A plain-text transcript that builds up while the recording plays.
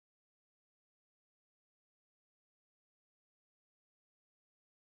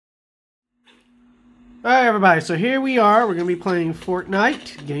Alright everybody, so here we are. We're going to be playing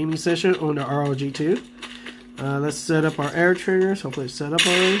Fortnite gaming session on the ROG2. Let's set up our air triggers. Hopefully it's set up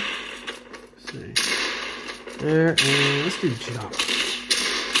already. Let's see. There, and let's do jump.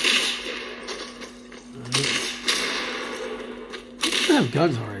 I have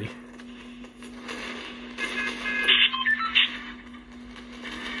guns already.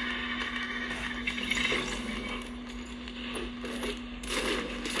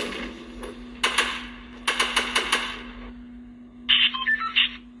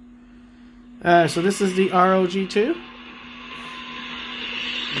 So this is the ROG2.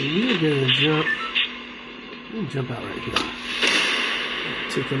 And we are going to jump. I'm going to jump out right here.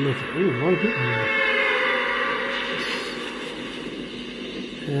 Take a look at. Ooh, a lot of people here.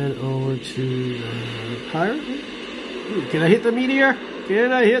 Head over to the pirate. Ooh, can I hit the meteor?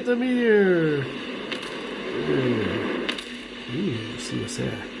 Can I hit the meteor? Ooh, see what's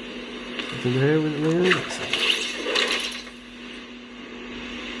there. Something there with it lands.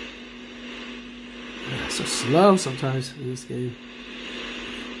 So slow sometimes in this game.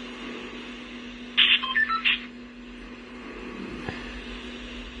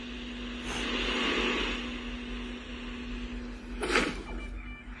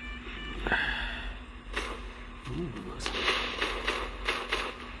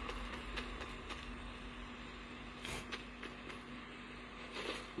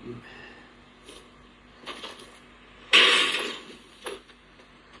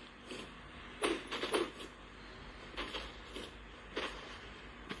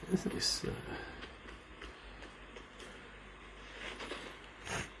 This is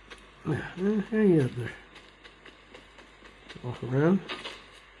hang up there. Walk around.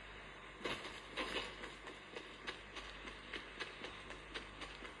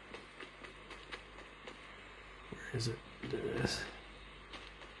 Where is it? There it is.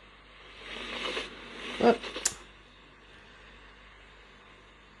 Oh.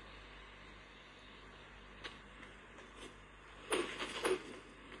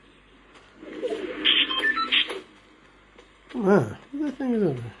 Wow, that thing is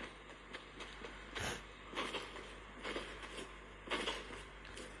over there.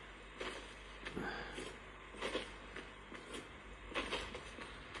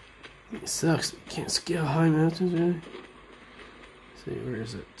 It sucks. You can't scale high mountains, really. Let's see, where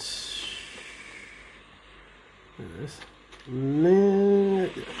is it? There it is.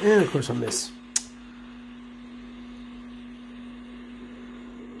 And of course I miss.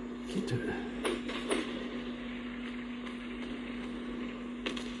 Get to it.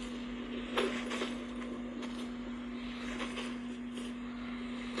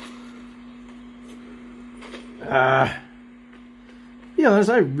 To be honest,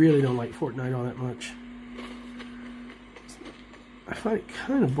 I really don't like Fortnite all that much. I find it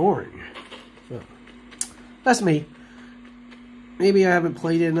kind of boring. But that's me. Maybe I haven't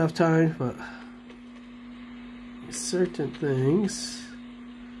played it enough time, but certain things.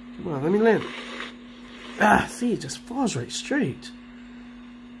 Come on, let me land. See, it just falls right straight.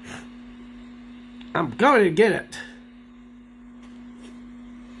 I'm going to get it.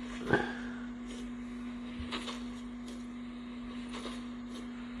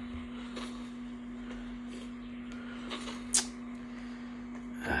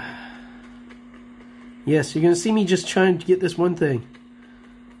 Yes, you're going to see me just trying to get this one thing.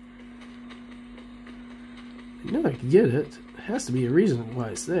 I know I can get it. There has to be a reason why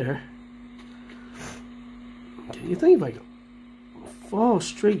it's there. Can you think if I can fall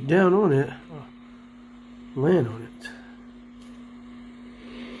straight down on it, land on it?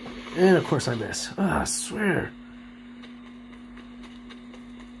 And of course I miss. I swear.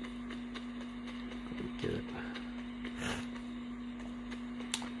 Get it.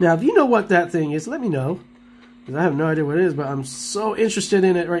 Now, if you know what that thing is, let me know. Because I have no idea what it is, but I'm so interested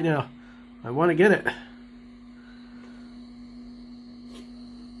in it right now. I want to get it.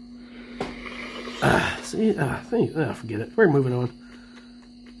 See? Forget it. We're moving on.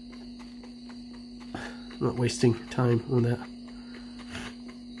 I'm not wasting time on that.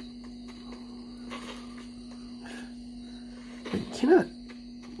 I cannot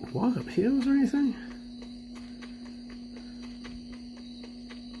walk up hills or anything.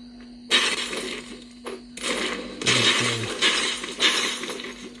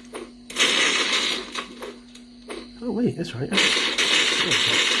 Oh wait, that's right.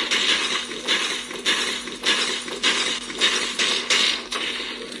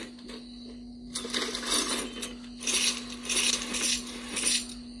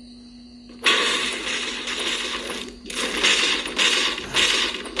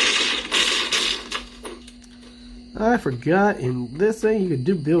 I forgot in this thing you could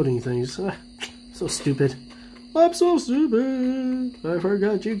do building things. So stupid. I'm so stupid. I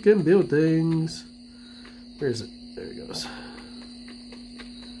forgot you can build things. Where is it? There it goes.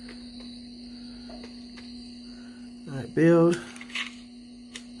 Alright, build.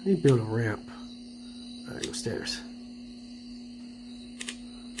 I need to build a ramp. Alright, go stairs.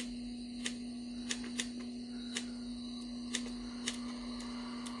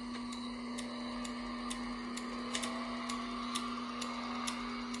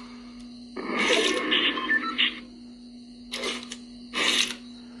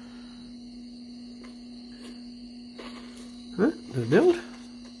 Huh? Did it build?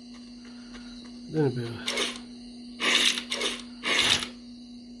 Didn't build.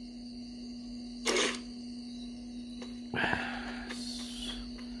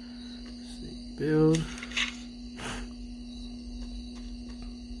 Build.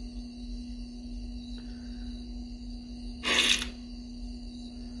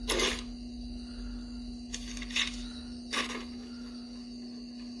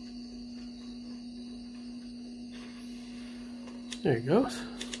 There it goes.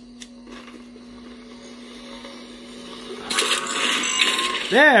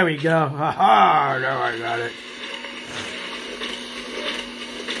 There we go. Haha, now I got it.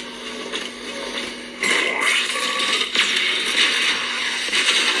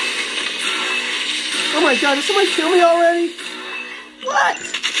 Oh my god, did somebody kill me already? What?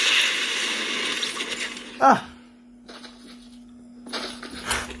 Ah.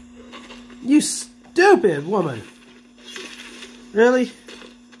 You stupid woman. Really?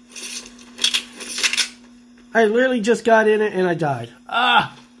 I literally just got in it and I died.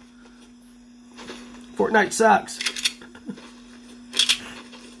 Ah! Fortnite sucks.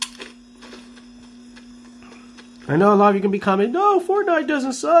 I know a lot of you can be commenting, no, Fortnite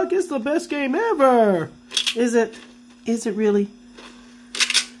doesn't suck. It's the best game ever. Is it? Is it really?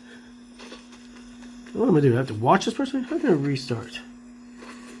 What am I going to do? I have to watch this person? How can I restart?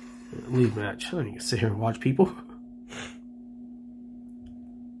 Leave match. I don't need to sit here and watch people.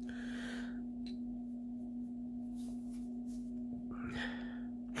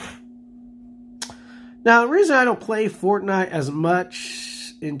 Now, the reason I don't play Fortnite as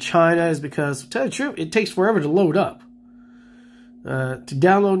much in China is because, to tell you the truth, it takes forever to load up. To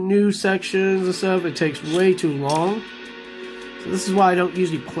download new sections and stuff, it takes way too long. So this is why I don't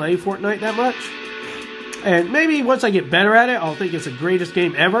usually play Fortnite that much. And maybe once I get better at it, I'll think it's the greatest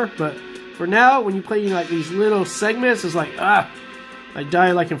game ever. But for now, when you play like these little segments, it's like, I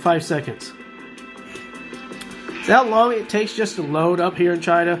die like in 5 seconds. See how long it takes just to load up here in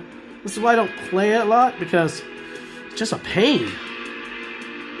China? This is why I don't play it a lot, because it's just a pain.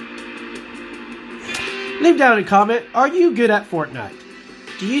 Leave down a comment, are you good at Fortnite?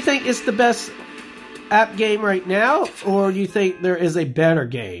 Do you think it's the best app game right now, or do you think there is a better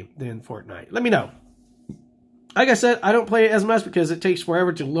game than Fortnite? Let me know. Like I said, I don't play it as much because it takes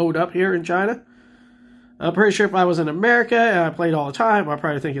forever to load up here in China. I'm pretty sure if I was in America and I played all the time, I'd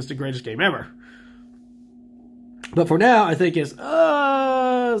probably think it's the greatest game ever. But for now, I think it's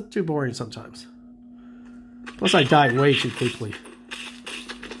too boring sometimes. Plus, I die way too quickly.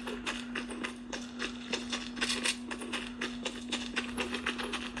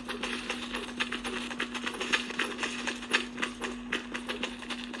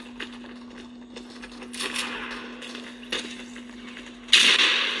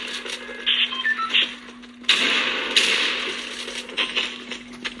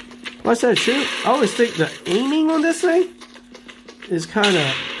 What's that true? I always think the aiming on this thing is kind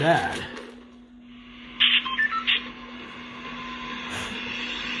of bad.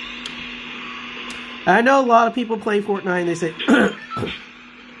 I know a lot of people play Fortnite and they say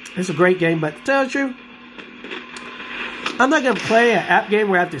it's a great game, but to tell the truth, I'm not going to play an app game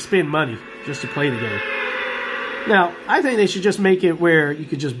where I have to spend money just to play the game. Now, I think they should just make it where you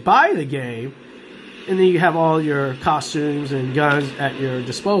could just buy the game and then you have all your costumes and guns at your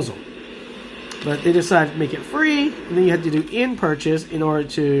disposal. But they decided to make it free, and then you have to do in-purchase in order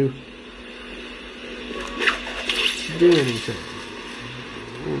to do anything.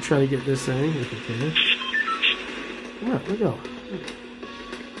 We'll try to get this thing if we can. Come on, let's go.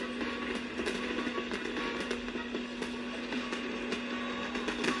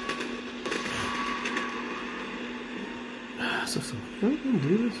 So, can I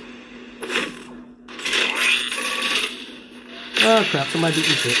do this? Oh crap, somebody beat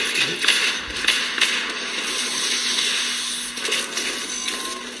me to it.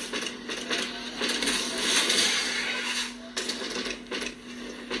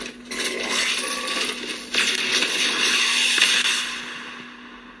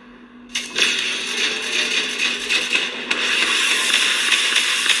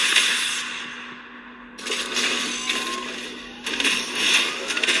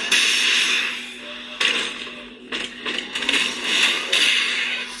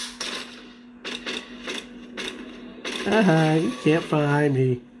 You can't find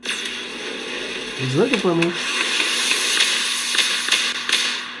me. He's looking for me.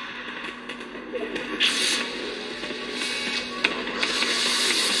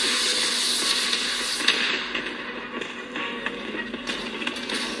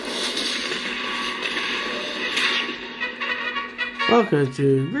 Welcome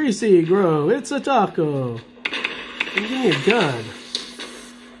to Greasy Grow. It's a taco. Give me a gun.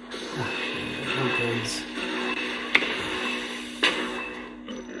 No guns.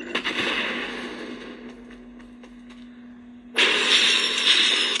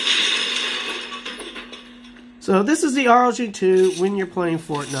 So this is the ROG2 when you're playing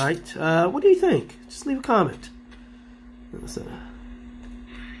Fortnite. What do you think? Just leave a comment. Can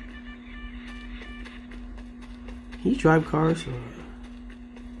you drive cars?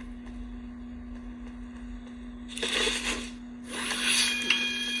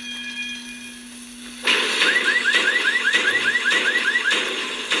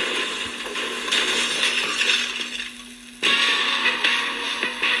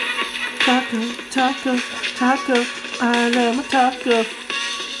 Taco, taco, taco, I love my taco.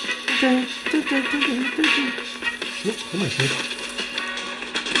 Yep, come on, kid.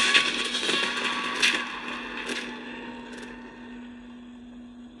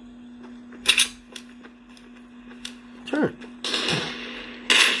 Turn.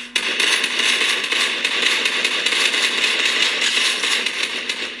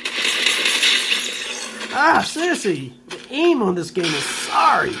 Ah, seriously, the aim on this game is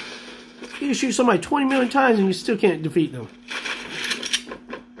sorry. You can shoot somebody 20 million times and you still can't defeat them.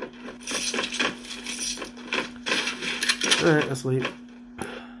 Alright, let's leave.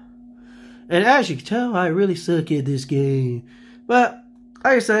 And as you can tell, I really suck at this game. But,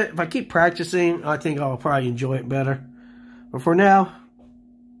 like I said, if I keep practicing, I think I'll probably enjoy it better. But for now,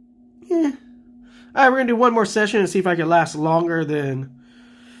 yeah. Alright, we're going to do one more session and see if I can last longer than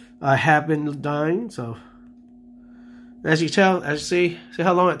I have been dying. So, as you can tell, as you see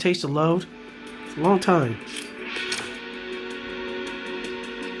how long it takes to load? It's a long time.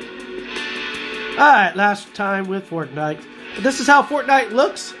 Alright, last time with Fortnite. This is how Fortnite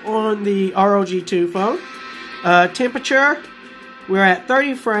looks on the ROG2 phone. Temperature, we're at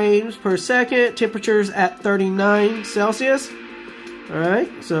 30 frames per second. Temperature's at 39 Celsius.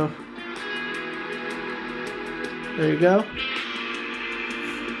 Alright, so there you go.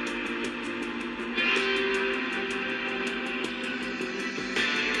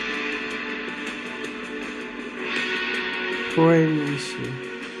 Let me see.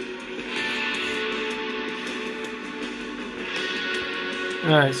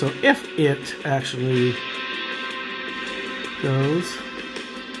 Alright, so if it actually goes.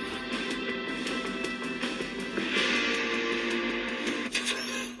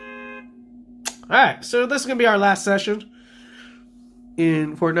 Alright, so this is going to be our last session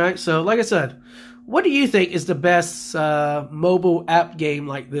in Fortnite. So, like I said, what do you think is the best mobile app game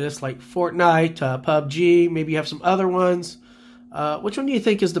like this? Like Fortnite, PUBG, maybe you have some other ones. Which one do you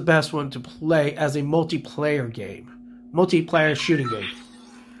think is the best one to play as a multiplayer game? Multiplayer shooting game.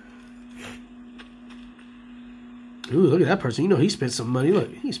 Ooh, look at that person. You know he spent some money. Look,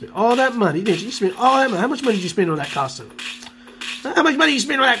 he spent all that money, didn't you? You spent all that money. How much money did you spend on that costume? How much money did you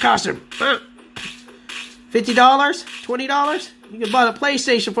spend on that costume? Huh? $50? $20? You can buy a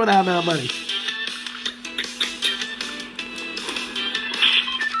PlayStation for that amount of money.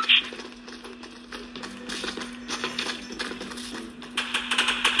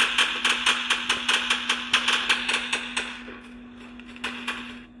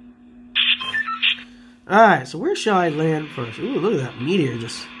 Alright, so where shall I land first? Ooh, look at that meteor.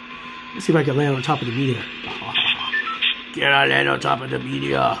 Let's see if I can land on top of the meteor. Can I land on top of the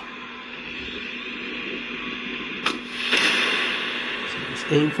meteor? So let's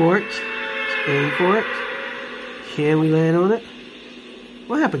aim for it. Let's aim for it. Can we land on it?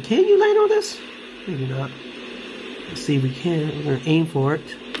 What happened? Can you land on this? Maybe not. Let's see if we can. We're going to aim for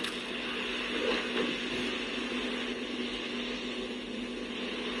it.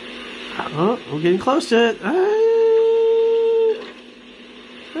 Oh, we're getting close to it. Come on.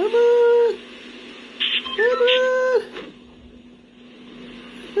 Come on.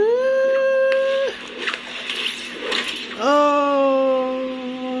 Oh,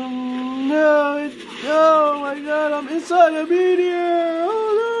 no. Oh, my God. I'm inside a meteor.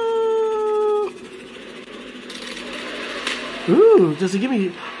 Oh, no. Ooh, does it give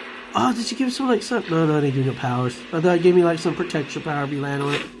me... Oh, did you give me some, like, some... No, they didn't give me powers. I thought it gave me, like, some protection power if you land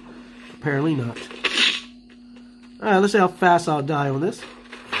on it. Apparently not. Alright, let's see how fast I'll die on this.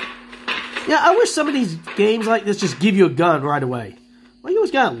 Yeah, I wish some of these games like this just give you a gun right away. Well, you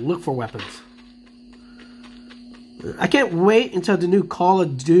always gotta look for weapons. I can't wait until the new Call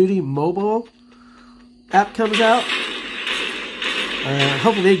of Duty mobile app comes out.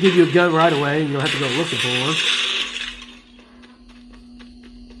 Hopefully they give you a gun right away and you don't have to go looking for one.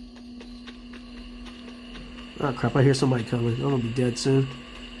 Oh crap, I hear somebody coming. I'm gonna be dead soon.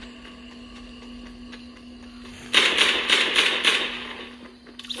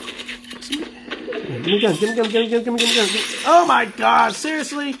 Give me a gun, give me a gun, give me a gun, give me a gun. Oh my god,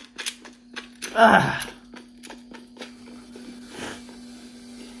 seriously? Ah.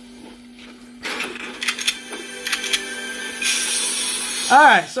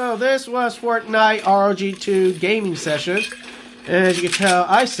 Alright, so this was Fortnite ROG2 gaming session. And as you can tell,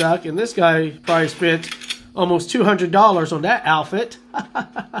 I suck, and this guy probably spent almost $200 on that outfit.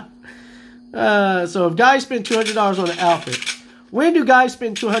 So if guys spend $200 on an outfit, when do guys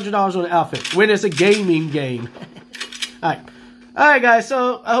spend $200 on an outfit? When it's a gaming game. Alright guys,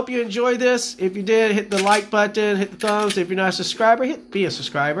 so I hope you enjoyed this. If you did, hit the like button, hit the thumbs. If you're not a subscriber, be a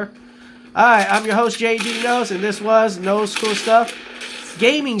subscriber. Alright, I'm your host JD Knoles, and this was Knoles Cool Stuff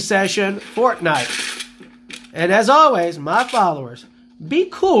Gaming Session Fortnite. And as always, my followers, be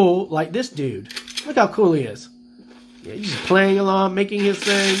cool like this dude. Look how cool he is. Yeah, he's just playing along, making his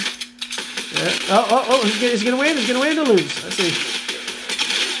thing. Oh, he's gonna win. He's gonna win or lose. Let's see.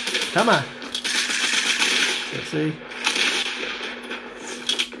 Come on. Let's see.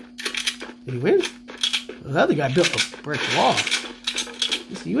 Did he win? Well, the other guy built a brick wall.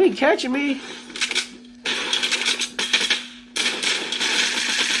 You ain't catching me.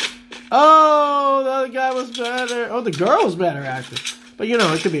 Oh, the other guy was better. Oh, the girl was better, actually. But, you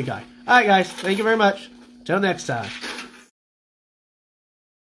know, it could be a guy. All right, guys. Thank you very much. Till next time.